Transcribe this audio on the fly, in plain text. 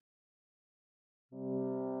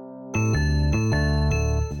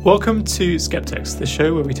Welcome to Skeptechs, the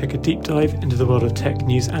show where we take a deep dive into the world of tech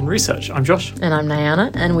news and research. I'm Josh. And I'm Diana,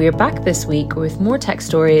 and we're back this week with more tech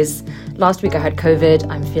stories. Last week I had COVID.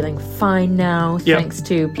 I'm feeling fine now, thanks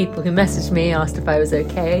to people who messaged me, asked if I was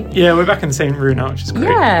okay. Yeah, we're back in the same room now, which is great.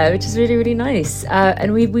 Yeah, which is really, really nice.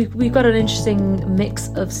 And we've got an interesting mix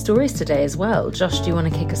of stories today as well. Josh, do you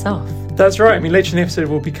want to kick us off? That's right. I mean, later in the episode,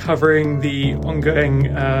 we'll be covering the ongoing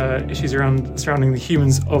issues surrounding the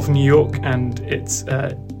Humans of New York and its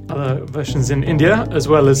other versions in India, as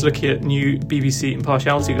well as looking at new BBC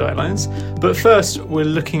impartiality guidelines. But first, we're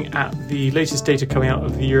looking at the latest data coming out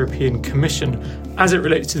of the European Commission as it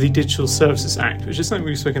relates to the Digital Services Act, which is something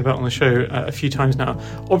we've spoken about on the show a few times now.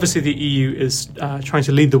 Obviously, the EU is trying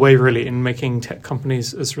to lead the way, really, in making tech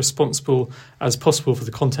companies as responsible as possible for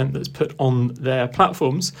the content that's put on their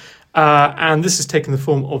platforms. And this has taken the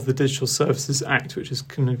form of the Digital Services Act, which has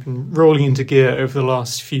kind of been rolling into gear over the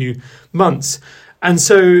last few months. And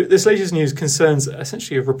so this latest news concerns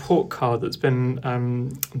essentially a report card that's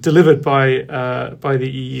been delivered by the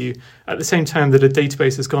EU at the same time that a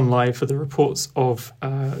database has gone live for the reports of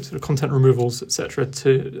sort of content removals, etc.,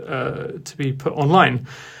 to be put online.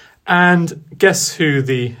 And guess who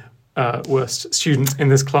the worst student in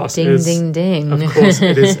this class is? Ding, ding, ding. Of course,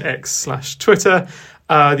 it is X/Twitter.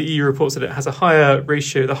 The EU reports that it has the highest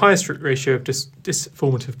ratio of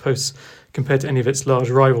disinformative posts compared to any of its large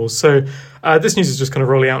rivals. So this news is just kind of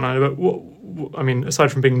rolling out now. But aside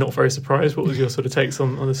from being not very surprised, what was your sort of takes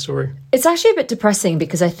on this story? It's actually a bit depressing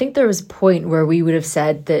because I think there was a point where we would have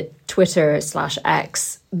said that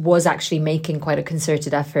Twitter/X was actually making quite a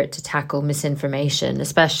concerted effort to tackle misinformation,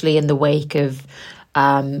 especially in the wake of,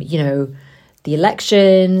 the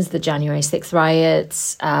elections, the January 6th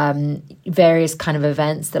riots, various kind of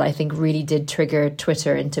events that I think really did trigger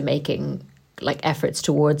Twitter into making efforts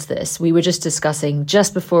towards this. We were just discussing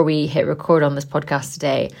just before we hit record on this podcast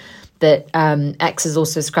today that X is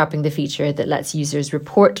also scrapping the feature that lets users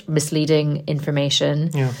report misleading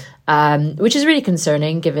information, which is really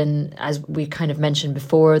concerning given, as we kind of mentioned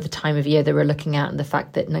before, the time of year that we're looking at and the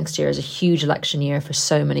fact that next year is a huge election year for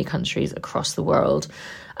so many countries across the world.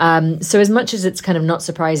 So as much as it's kind of not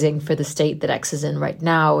surprising for the state that X is in right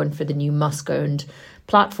now and for the new Musk-owned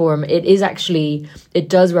platform, it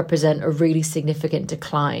does represent a really significant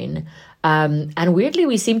decline. And weirdly,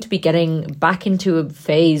 we seem to be getting back into a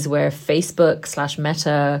phase where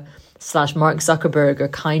Facebook/Meta/Mark Zuckerberg are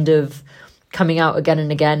kind of coming out again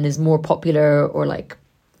and again as more popular or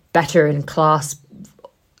better in class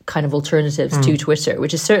kind of alternatives to Twitter,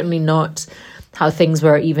 which is certainly not how things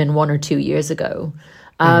were even 1 or 2 years ago.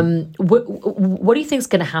 What do you think is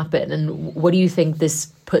going to happen, and what do you think this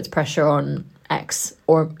puts pressure on X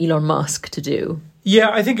or Elon Musk to do?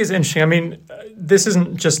 Yeah, I think it's interesting. I mean, this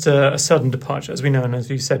isn't just a sudden departure. As we know, and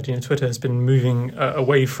as you said, Twitter has been moving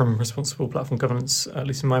away from responsible platform governance, at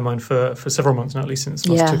least in my mind, for several months now, at least since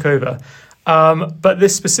Musk took over. But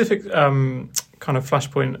this specific kind of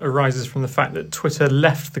flashpoint arises from the fact that Twitter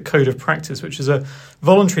left the Code of Practice, which is a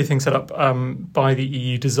voluntary thing set up by the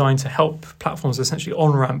EU designed to help platforms essentially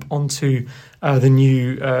on-ramp onto the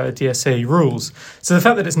new DSA rules. So the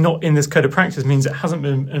fact that it's not in this Code of Practice means it hasn't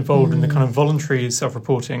been involved in the kind of voluntary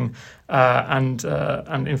self-reporting and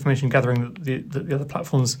information gathering that the other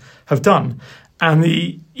platforms have done. And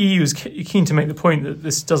the EU is keen to make the point that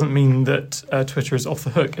this doesn't mean that Twitter is off the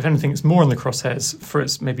hook. If anything, it's more in the crosshairs for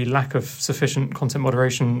its maybe lack of sufficient content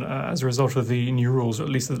moderation as a result of the new rules, or at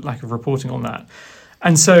least the lack of reporting on that.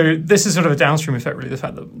 And so this is sort of a downstream effect, really, the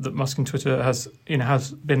fact that Musk and Twitter has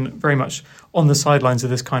been very much on the sidelines of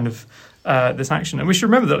this kind of this action. And we should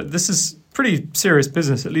remember that this is pretty serious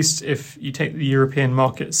business, at least if you take the European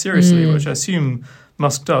market seriously, which I assume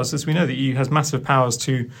Musk does. As we know, the EU has massive powers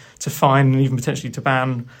to fine and even potentially to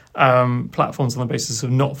ban platforms on the basis of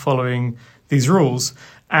not following these rules.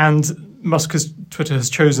 And Twitter has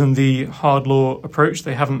chosen the hard law approach.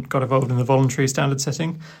 They haven't got involved in the voluntary standard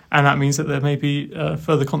setting. And that means that there may be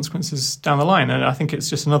further consequences down the line. And I think it's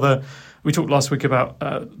just we talked last week about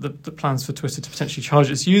the plans for Twitter to potentially charge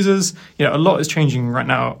its users. A lot is changing right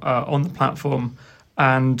now on the platform.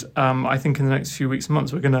 And I think in the next few weeks and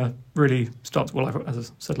months, we're going to really start to, as I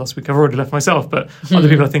said last week, I've already left myself, but other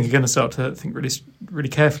people I think are going to start to think really, really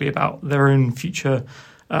carefully about their own future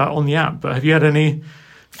on the app. But have you had any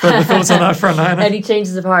further thoughts on that front, Diana? Any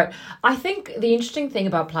changes of heart? I think the interesting thing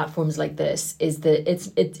about platforms like this is that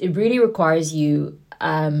it really requires you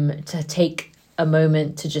to take a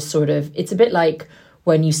moment to just sort of, it's a bit like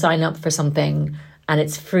when you sign up for something and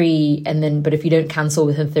it's free, but if you don't cancel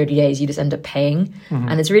within 30 days, you just end up paying.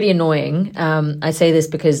 And it's really annoying. I say this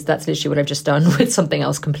because that's literally what I've just done with something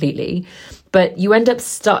else completely. But you end up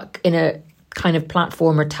stuck in a kind of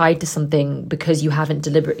platform or tied to something because you haven't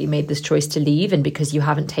deliberately made this choice to leave and because you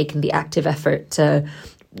haven't taken the active effort to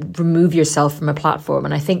remove yourself from a platform.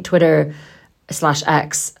 And I think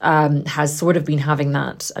Twitter/X has sort of been having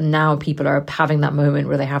that. And now people are having that moment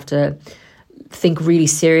where they have to think really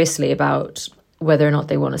seriously about whether or not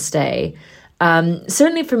they want to stay.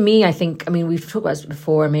 Certainly for me, I think, we've talked about this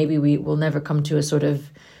before, maybe we will never come to a sort of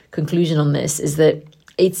conclusion on this, is that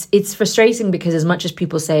it's frustrating because as much as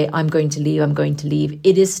people say, I'm going to leave,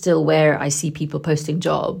 it is still where I see people posting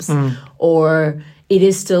jobs, or it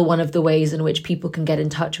is still one of the ways in which people can get in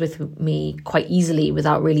touch with me quite easily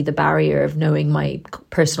without really the barrier of knowing my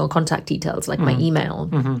personal contact details, like my email.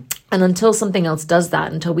 And until something else does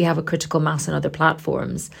that, until we have a critical mass on other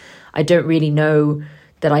platforms, I don't really know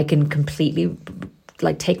that I can completely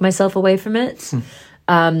take myself away from it.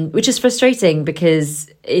 Which is frustrating because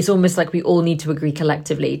it's almost like we all need to agree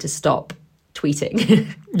collectively to stop tweeting.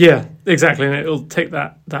 Yeah, exactly. And it'll take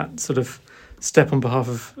that sort of step on behalf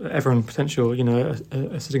of everyone, potential,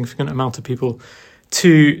 a significant amount of people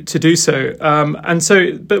to do so.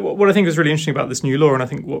 But what I think is really interesting about this new law, and I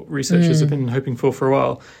think what researchers have been hoping for a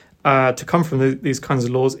while, to come from these kinds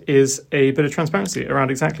of laws, is a bit of transparency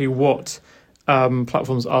around exactly what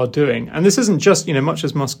platforms are doing. And this isn't just, much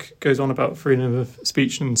as Musk goes on about freedom of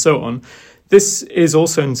speech and so on, this is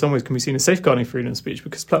also in some ways can be seen as safeguarding freedom of speech,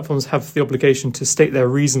 because platforms have the obligation to state their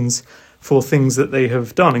reasons for things that they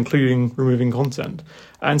have done, including removing content.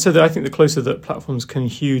 And so I think the closer that platforms can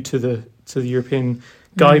hew to the European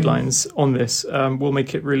guidelines on this will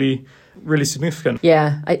make it really, really significant.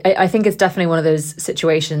 Yeah, I think it's definitely one of those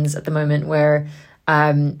situations at the moment where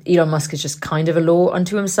Elon Musk is just kind of a law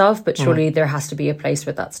unto himself, but surely there has to be a place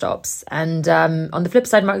where that stops. And on the flip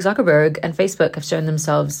side, Mark Zuckerberg and Facebook have shown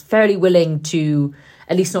themselves fairly willing to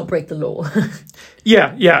at least not break the law.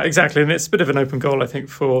 Yeah, exactly. And it's a bit of an open goal, I think,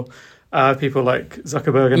 for people like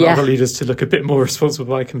Zuckerberg and other leaders to look a bit more responsible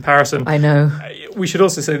by comparison. I know. We should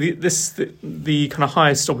also say the kind of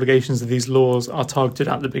highest obligations of these laws are targeted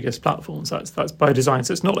at the biggest platforms. That's by design.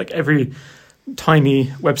 So it's not like every tiny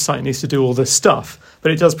website needs to do all this stuff,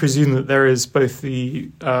 but it does presume that there is both the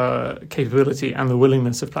capability and the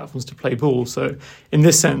willingness of platforms to play ball. So in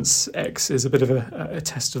this sense, X is a bit of a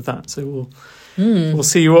test of that. So we'll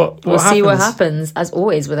see what happens. See what happens, as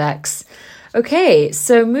always with X. Okay,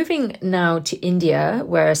 so moving now to India,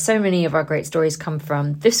 where so many of our great stories come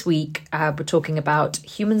from. This week, we're talking about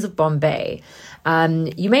Humans of Bombay.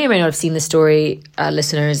 You may or may not have seen the story,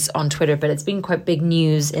 listeners, on Twitter, but it's been quite big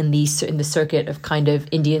news in the circuit of kind of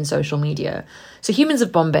Indian social media. So Humans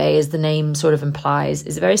of Bombay, as the name sort of implies,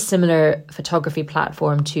 is a very similar photography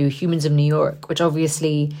platform to Humans of New York, which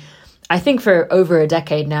obviously, I think for over a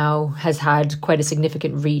decade now, has had quite a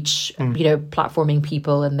significant reach, platforming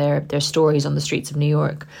people and their stories on the streets of New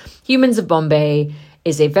York. Humans of Bombay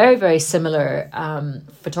is a very, very similar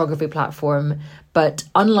photography platform, but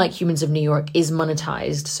unlike Humans of New York, is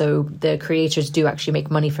monetized. So the creators do actually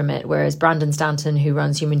make money from it, whereas Brandon Stanton, who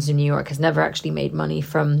runs Humans of New York, has never actually made money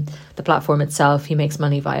from the platform itself. He makes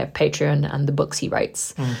money via Patreon and the books he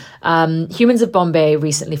writes. Humans of Bombay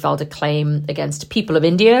recently filed a claim against People of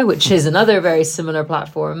India, which is another very similar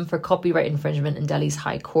platform, for copyright infringement in Delhi's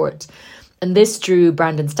High Court. And this drew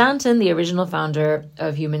Brandon Stanton, the original founder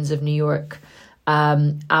of Humans of New York,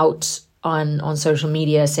 out on social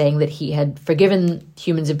media, saying that he had forgiven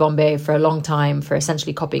Humans of Bombay for a long time for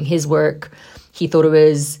essentially copying his work. He thought it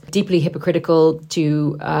was deeply hypocritical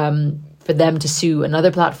for them to sue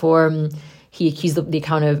another platform. He accused the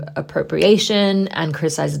account of appropriation and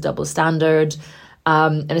criticized the double standard,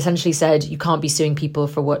 and essentially said, you can't be suing people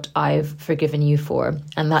for what I've forgiven you for.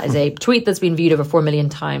 And that is a tweet that's been viewed over 4 million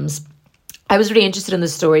times. I was really interested in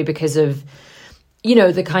this story because of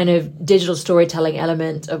the kind of digital storytelling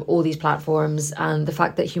element of all these platforms and the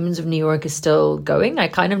fact that Humans of New York is still going. I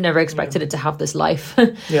kind of never expected it to have this life.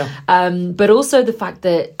 But also the fact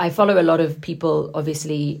that I follow a lot of people,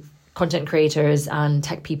 obviously content creators and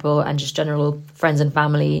tech people and just general friends and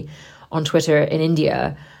family on Twitter in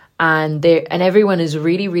India. And everyone is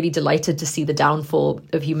really, really delighted to see the downfall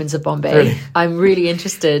of Humans of Bombay. Really? I'm really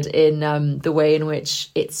interested in the way in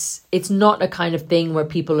which it's not a kind of thing where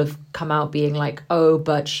people have come out being like, oh,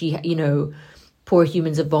 but she, poor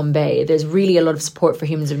Humans of Bombay. There's really a lot of support for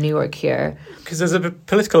Humans of New York here. Because there's a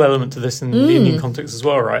political element to this in the Indian context as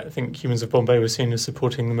well, right? I think Humans of Bombay was seen as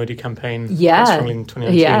supporting the Modi campaign quite strongly in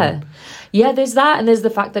 2019. Yeah, there's that. And there's the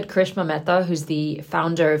fact that Karishma Mehta, who's the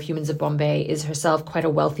founder of Humans of Bombay, is herself quite a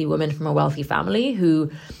wealthy woman from a wealthy family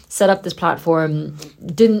who set up this platform,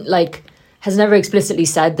 has never explicitly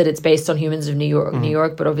said that it's based on Humans of New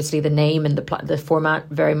York, but obviously the name and the format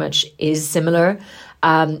very much is similar.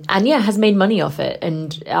 and has made money off it.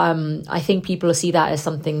 And I think people see that as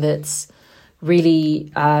something that's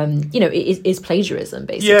really, is plagiarism,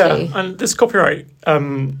 basically. Yeah, and this copyright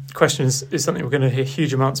question is something we're going to hear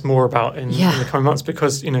huge amounts more about in the coming months,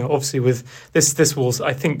 because, obviously with this will,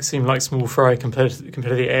 I think, seem like small fry compared to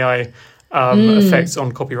the AI effects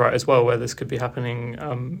on copyright as well, where this could be happening,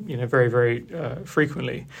 very, very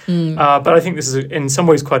frequently. But I think this is, in some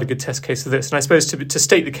ways, quite a good test case of this. And I suppose to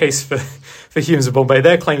state the case for Humans of Bombay,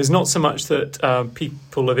 their claim is not so much that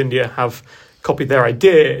people of India have copied their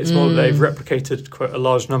idea, it's more that they've replicated quite a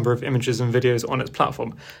large number of images and videos on its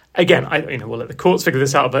platform. Again, we'll let the courts figure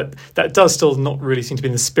this out, but that does still not really seem to be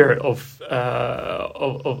in the spirit of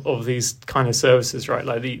these kind of services, right?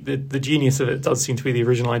 Like the genius of it does seem to be the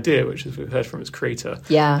original idea, which, as we've heard from its creator,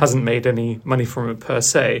 hasn't made any money from it per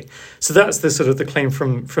se. So that's the sort of the claim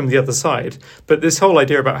from the other side. But this whole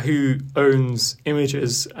idea about who owns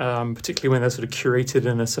images, particularly when they're sort of curated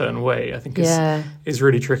in a certain way, I think is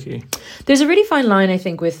really tricky. There's a really fine line, I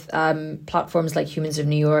think, with platforms like Humans of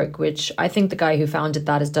New York, which I think the guy who founded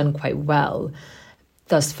that has done quite well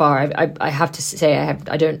thus far. I have to say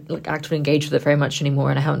I don't actively engage with it very much anymore,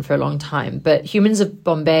 and I haven't for a long time. But Humans of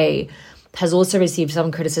Bombay has also received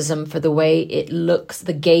some criticism for the way it looks,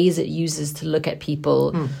 the gaze it uses to look at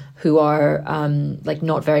people who are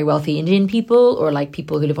not very wealthy Indian people, or like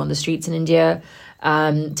people who live on the streets in India.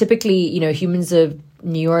 Typically, Humans of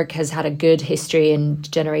New York has had a good history in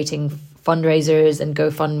generating fundraisers and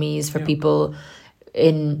GoFundMes for people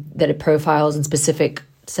that it profiles in specific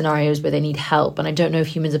scenarios where they need help. And I don't know if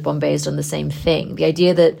Humans of Bombay has done the same thing. The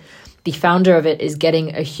idea that the founder of it is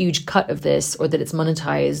getting a huge cut of this, or that it's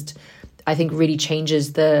monetized, I think really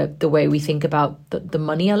changes the way we think about the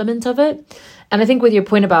money element of it. And I think with your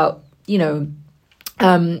point about,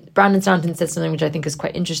 Brandon Stanton said something which I think is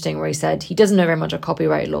quite interesting, where he said he doesn't know very much of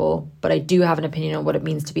copyright law, but I do have an opinion on what it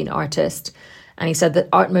means to be an artist. And he said that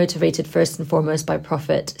art motivated first and foremost by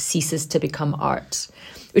profit ceases to become art,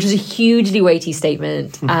 which is a hugely weighty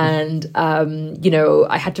statement. And,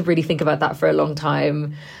 I had to really think about that for a long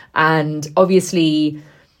time. And obviously,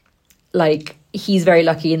 he's very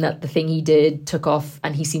lucky in that the thing he did took off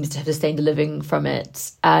and he seems to have sustained a living from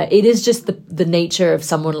it. It is just the nature of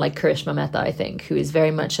someone like Karishma Mehta, I think, who is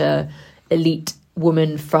very much a elite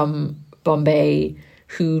woman from Bombay,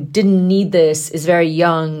 who didn't need this, is very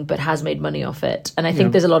young, but has made money off it. And I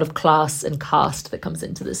think there's a lot of class and caste that comes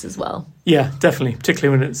into this as well. Yeah, definitely.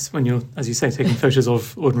 Particularly when you're, as you say, taking photos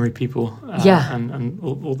of ordinary people and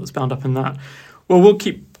all that's bound up in that. Well, we'll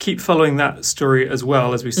keep following that story as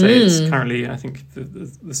well. As we say, it's currently, I think,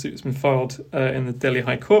 the suit's been filed in the Delhi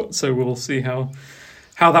High Court, so we'll see how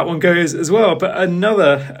that one goes as well. But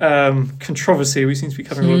another controversy, we seem to be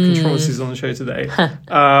covering a lot of controversies on the show today,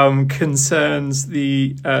 concerns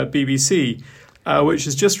the BBC, which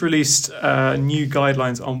has just released new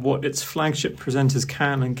guidelines on what its flagship presenters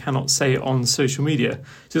can and cannot say on social media.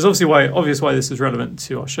 So it's obvious why this is relevant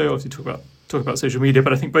to our show. Obviously, talk about social media,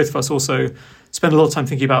 but I think both of us also spend a lot of time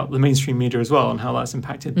thinking about the mainstream media as well, and how that's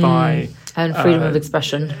impacted by and freedom of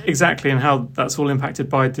expression. Exactly, and how that's all impacted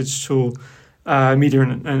by digital media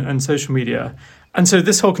and social media. And so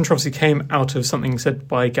this whole controversy came out of something said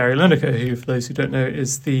by Gary Lineker, who, for those who don't know,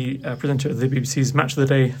 is the presenter of the BBC's Match of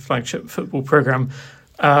the Day flagship football programme,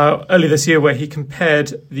 earlier this year, where he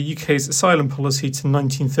compared the UK's asylum policy to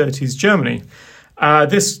 1930s Germany.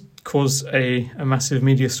 This caused a massive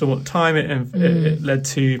media storm at the time. It led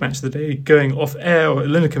to Match of the Day going off air, or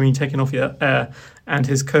Lineker being taken off air, and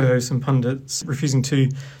his co-hosts and pundits refusing to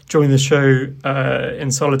join the show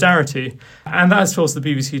in solidarity. And that has forced the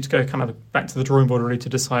BBC to go kind of back to the drawing board, really, to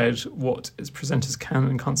decide what its presenters can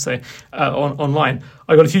and can't say online.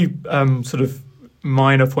 I got a few sort of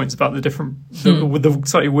minor points about with the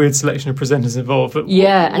slightly weird selection of presenters involved. But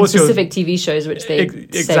and specific TV shows which they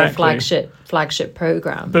say flagship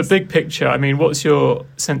program. But big picture, I mean, what's your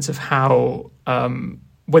sense of how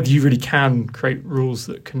whether you really can create rules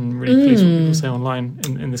that can really police what people say online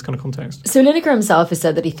in this kind of context? So Lineker himself has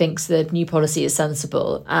said that he thinks the new policy is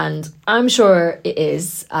sensible, and I'm sure it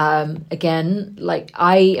is. Again,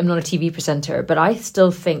 I am not a TV presenter, but I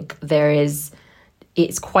still think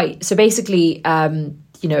it's quite, so basically, there's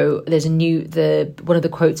one of the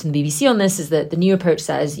quotes in the BBC on this is that the new approach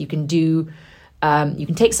says you can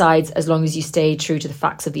take sides as long as you stay true to the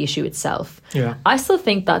facts of the issue itself. Yeah. I still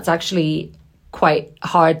think that's actually quite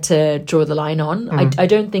hard to draw the line on. I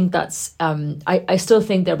don't think that's, I still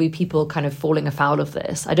think there'll be people kind of falling afoul of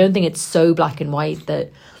this. I don't think it's so black and white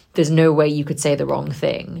that there's no way you could say the wrong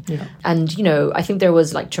thing. Yeah. And, I think there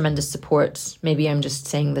was tremendous support. Maybe I'm just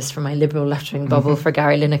saying this from my liberal left-wing bubble for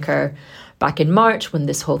Gary Lineker. back in March when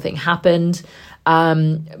this whole thing happened.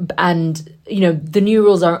 And, the new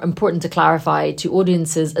rules are important to clarify to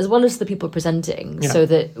audiences as well as the people presenting so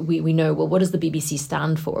that we know, well, what does the BBC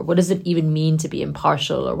stand for? What does it even mean to be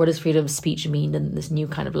impartial? Or what does freedom of speech mean in this new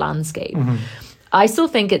kind of landscape? Mm-hmm. I still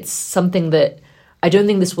think it's something that I don't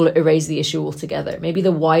think this will erase the issue altogether. Maybe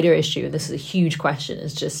the wider issue, and this is a huge question,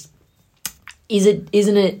 is just,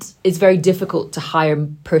 it's very difficult to hire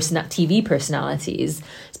TV personalities,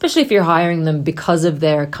 especially if you're hiring them because of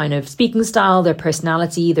their kind of speaking style, their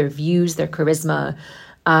personality, their views, their charisma,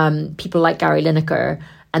 people like Gary Lineker,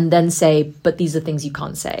 and then say, but these are things you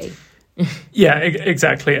can't say. Yeah,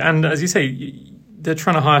 exactly. And as you say, they're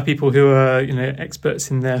trying to hire people who are,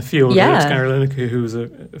 experts in their field. Yeah. There's Gary Lineker, who was a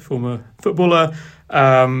former footballer.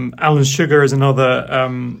 Alan Sugar is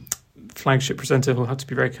another flagship presenter who'll have to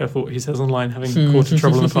be very careful what he says online, having caught in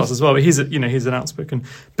trouble in the past as well. But he's an outspoken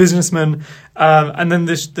businessman. And then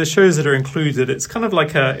the shows that are included, it's kind of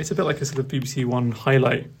like it's a bit like a sort of BBC One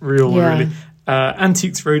highlight reel, really.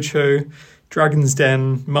 Antiques Roadshow, Dragon's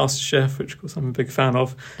Den, MasterChef, which of course I'm a big fan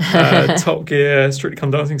of, Top Gear, Strictly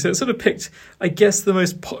Come Dancing. So it sort of picked, I guess, the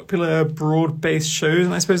most popular broad-based shows,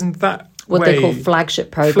 and I suppose in that what way, they call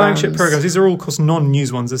flagship programs. Flagship programs. These are all, of course,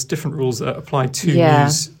 non-news ones. There's different rules that apply to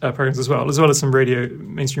news programs as well as some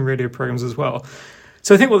mainstream radio programs as well.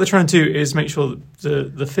 So I think what they're trying to do is make sure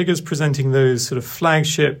that the figures presenting those sort of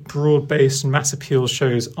flagship, broad-based and mass appeal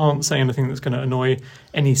shows aren't saying anything that's going to annoy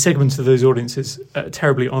any segment of those audiences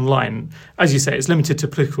terribly online. As you say, it's limited to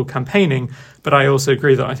political campaigning, but I also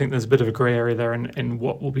agree that I think there's a bit of a grey area there in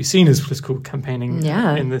what will be seen as political campaigning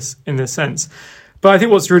in this sense. But I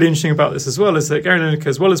think what's really interesting about this as well is that Gary Lineker,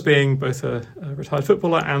 as well as being both a retired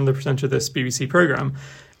footballer and the presenter of this BBC programme,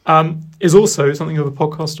 is also something of a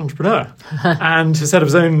podcast entrepreneur and has had of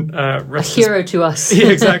his own a hero to us. Yeah,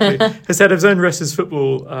 exactly. Has had of his own Restless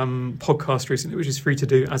Football podcast recently, which is free to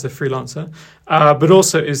do as a freelancer, but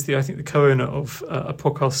also is the co-owner of a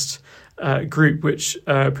podcast group which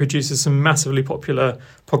produces some massively popular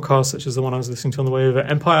podcasts, such as the one I was listening to on the way over,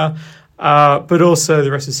 Empire. But also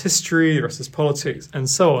The Rest is History, The Rest is Politics, and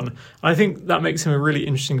so on. I think that makes him a really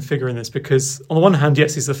interesting figure in this because, on the one hand,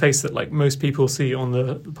 yes, he's the face that like most people see on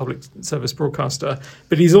the public service broadcaster,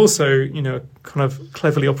 but he's also, kind of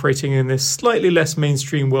cleverly operating in this slightly less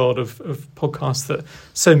mainstream world of podcasts that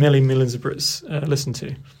so many millions of Brits listen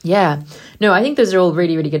to. Yeah. No, I think those are all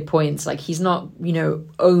really, really good points. Like, he's not,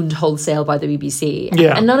 owned wholesale by the BBC.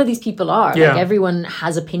 Yeah. And none of these people are. Yeah. Like, everyone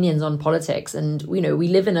has opinions on politics. And, we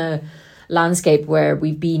live in a landscape where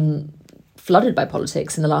we've been flooded by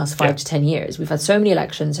politics in the last 5 to 10 years. We've had so many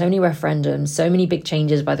elections, so many referendums, so many big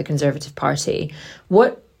changes by the Conservative Party.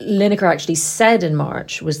 What Lineker actually said in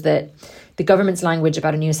March was that the government's language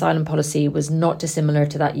about a new asylum policy was not dissimilar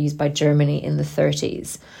to that used by Germany in the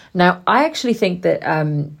 30s. Now, I actually think that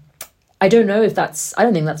I don't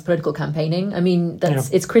think that's political campaigning. I mean,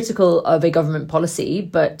 it's critical of a government policy,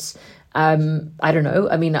 but I don't know.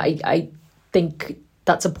 I mean, I think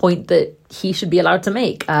that's a point that he should be allowed to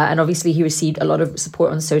make. And obviously he received a lot of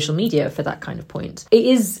support on social media for that kind of point. It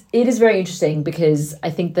is very interesting because I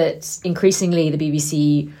think that increasingly the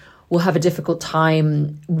BBC will have a difficult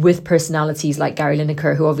time with personalities like Gary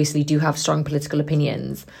Lineker, who obviously do have strong political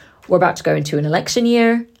opinions. We're about to go into an election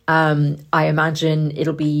year. I imagine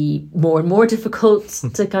it'll be more and more difficult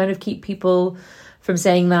to kind of keep people from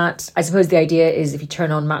saying that. I suppose the idea is if you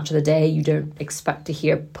turn on Match of the Day, you don't expect to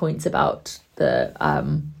hear points about the,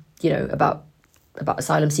 about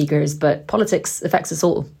asylum seekers, but politics affects us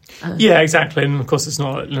all. Yeah, exactly. And of course, it's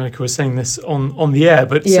not like Lineker was saying this on the air,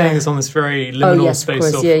 but saying this on this very liminal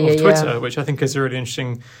space of Twitter, which I think is a really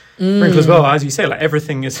interesting wrinkle as well. As you say, like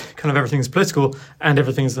everything is political, and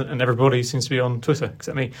everybody seems to be on Twitter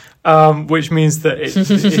except me, which means that it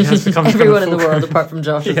has become everyone in the world apart from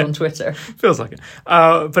Josh is on Twitter. Feels like it,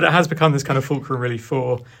 but it has become this kind of fulcrum really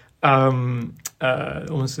for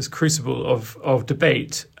almost this crucible of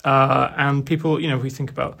debate, and people. We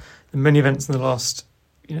think about the many events in the last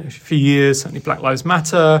few years. Certainly, Black Lives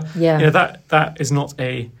Matter. That is not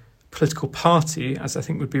a political party, as I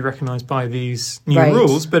think would be recognised by these new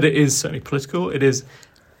rules, but it is certainly political. It is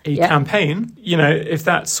a campaign. If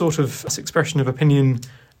that sort of expression of opinion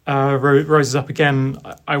rises up again,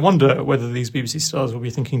 I wonder whether these BBC stars will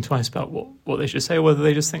be thinking twice about what they should say, or whether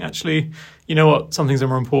they just think, actually, some things are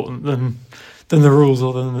more important than the rules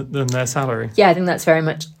or than their salary. Yeah, I think that's very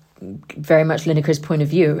much Lineker's point of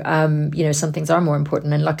view. Some things are more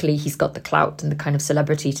important, and luckily he's got the clout and the kind of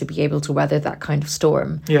celebrity to be able to weather that kind of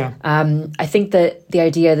storm. Yeah. I think that the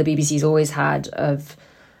idea the BBC's always had of,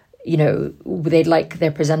 they'd like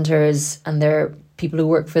their presenters and their people who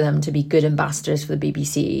work for them to be good ambassadors for the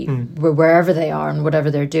BBC, wherever they are and whatever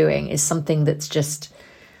they're doing, is something that's just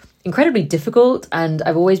incredibly difficult. And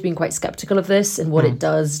I've always been quite skeptical of this and what it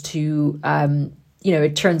does to,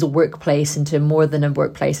 it turns a workplace into more than a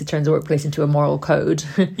workplace. It turns a workplace into a moral code.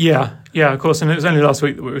 Yeah, of course. And it was only last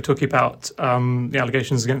week that we were talking about the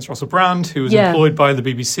allegations against Russell Brand, who was employed by the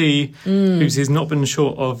BBC. BBC has not been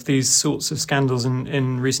short of these sorts of scandals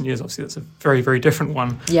in recent years. Obviously, that's a very, very different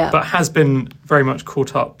one. But has been very much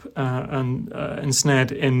caught up and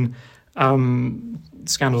ensnared in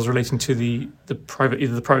scandals relating to either the private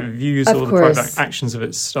views or the private actions of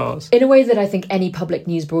its stars. In a way that I think any public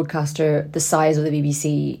news broadcaster the size of the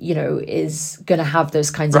BBC, is going to have those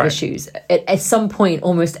kinds of issues. At some point,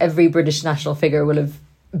 almost every British national figure will have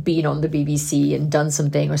been on the BBC and done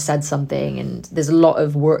something or said something, and there's a lot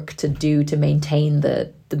of work to do to maintain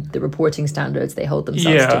the reporting standards they hold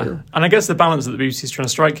themselves to. And I guess the balance that the BBC is trying to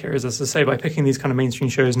strike here is, as I say, by picking these kind of mainstream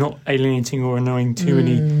shows, not alienating or annoying too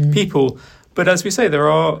many people. But as we say, there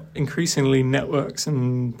are increasingly networks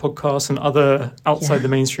and podcasts and other outside the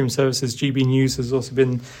mainstream services. GB News has also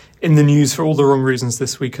been in the news for all the wrong reasons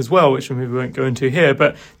this week as well, which we maybe won't go into here.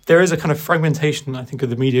 But there is a kind of fragmentation, I think, of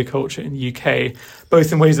the media culture in the UK,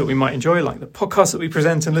 both in ways that we might enjoy, like the podcasts that we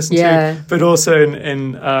present and listen to, but also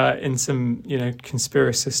in some,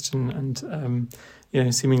 conspiracist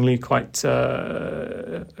and seemingly quite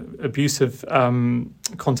abusive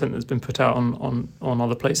content that's been put out on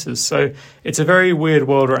other places. So it's a very weird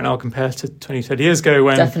world right now compared to 20, 30 years ago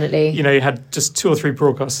when you had just 2 or 3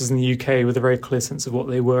 broadcasters in the UK with a very clear sense of what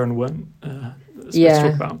they were and weren't supposed to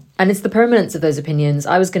talk about. And it's the permanence of those opinions.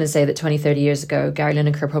 I was going to say that 20, 30 years ago, Gary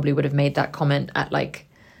Lineker probably would have made that comment at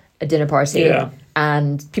a dinner party.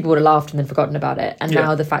 And people would have laughed and then forgotten about it. And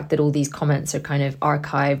now the fact that all these comments are kind of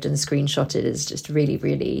archived and screenshotted is just really,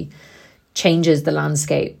 really changes the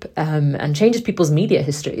landscape and changes people's media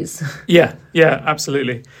histories. Yeah,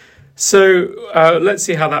 absolutely. So let's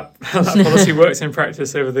see how that policy works in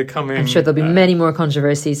practice over the coming... I'm sure there'll be many more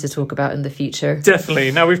controversies to talk about in the future.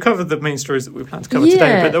 Definitely. Now, we've covered the main stories that we planned to cover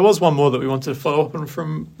today, but there was one more that we wanted to follow up on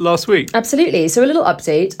from last week. Absolutely. So a little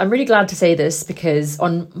update. I'm really glad to say this because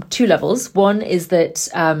on 2 levels. One is that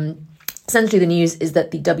essentially the news is that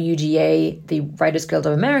the WGA, the Writers Guild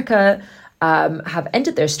of America, have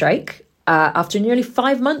ended their strike after nearly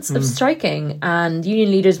 5 months of striking, and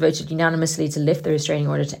union leaders voted unanimously to lift the restraining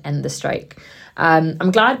order to end the strike.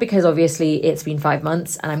 I'm glad because obviously it's been 5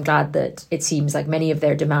 months, and I'm glad that it seems like many of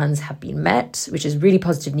their demands have been met, which is really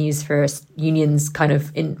positive news for unions kind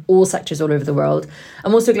of in all sectors all over the world.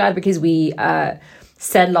 I'm also glad because we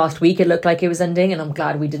said last week it looked like it was ending, and I'm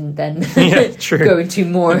glad we didn't then go into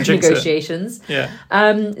more negotiations.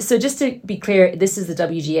 So just to be clear, this is the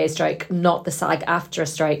WGA strike, not the SAG-AFTRA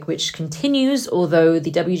strike, which continues, although the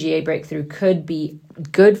WGA breakthrough could be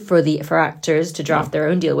good for actors to draft their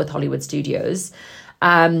own deal with Hollywood studios.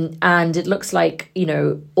 And it looks like,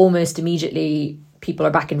 almost immediately people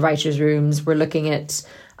are back in writers' rooms. We're looking at,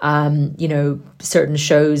 certain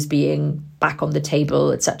shows being back on the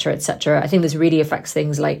table, etc., etc. I think this really affects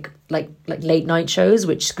things like late night shows,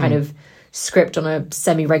 which kind of script on a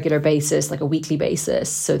semi-regular basis, like a weekly basis,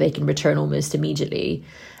 so they can return almost immediately.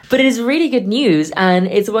 But it is really good news, and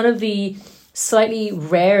it's one of the slightly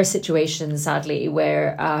rare situations, sadly,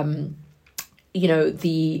 where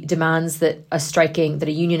the demands that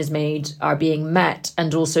a union has made are being met,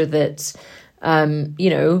 and also that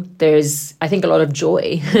there's, I think, a lot of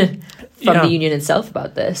joy from the union itself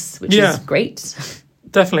about this, which is great.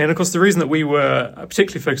 Definitely. And of course, the reason that we were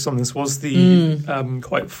particularly focused on this was the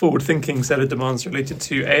quite forward-thinking set of demands related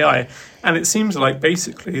to AI. And it seems like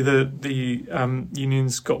basically the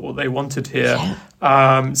unions got what they wanted here.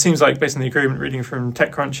 It seems like, based on the agreement reading from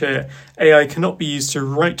TechCrunch here, AI cannot be used to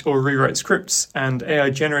write or rewrite scripts, and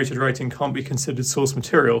AI-generated writing can't be considered source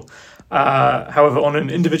material. However, on an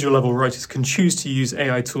individual level, writers can choose to use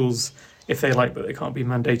AI tools if they like, but they can't be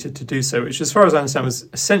mandated to do so, which, as far as I understand, was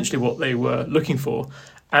essentially what they were looking for,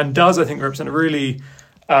 and does, I think, represent a really,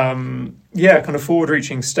 kind of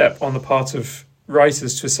forward-reaching step on the part of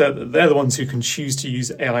writers to assert that they're the ones who can choose to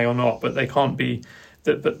use AI or not, but they can't be,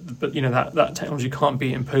 that technology can't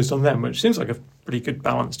be imposed on them, which seems like a pretty good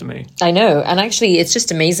balance to me. I know, and actually, it's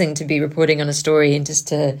just amazing to be reporting on a story and just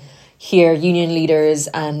to hear union leaders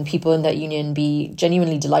and people in that union be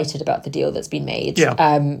genuinely delighted about the deal that's been made.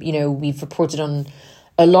 We've reported on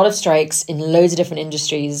a lot of strikes in loads of different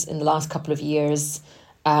industries in the last couple of years.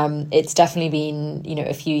 It's definitely been,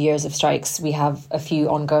 a few years of strikes. We have a few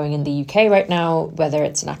ongoing in the UK right now, whether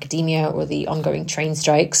it's in academia or the ongoing train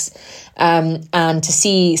strikes. And to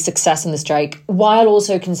see success in the strike, while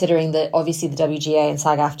also considering that obviously the WGA and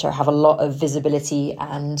SAG-AFTRA have a lot of visibility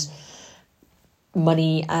and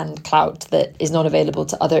money and clout that is not available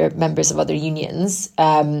to other members of other unions,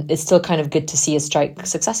 it's still kind of good to see a strike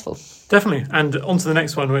successful. Definitely. And on to the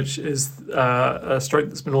next one, which is a strike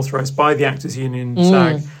that's been authorised by the Actors Union,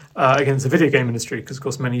 SAG, against the video game industry, because of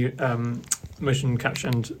course many motion capture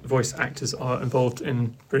and voice actors are involved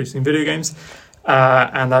in producing video games.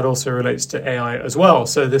 And that also relates to AI as well.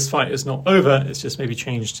 So this fight is not over. It's just maybe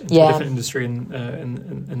changed into a different industry in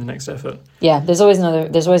the next effort. Yeah, there's always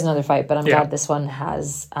another fight, but I'm glad this one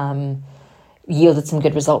has yielded some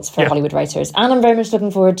good results for Hollywood writers. And I'm very much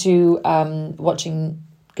looking forward to watching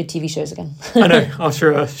good TV shows again. I know,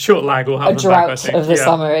 after a short lag we'll have a drought back, I think. of the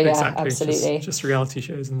summer, exactly. Absolutely. Just reality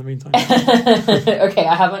shows in the meantime. Okay,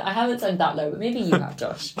 I haven't done that low, but maybe you have,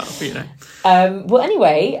 Josh. Well,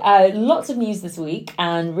 anyway, lots of news this week,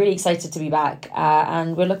 and really excited to be back,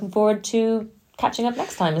 and we're looking forward to catching up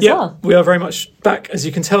next time as well. We are very much back, as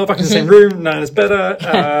you can tell, back in the same room. Nan is better,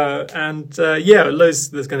 and there's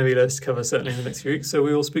going to be loads to cover certainly in the next few weeks, so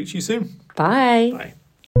we will speak to you soon. Bye. Bye.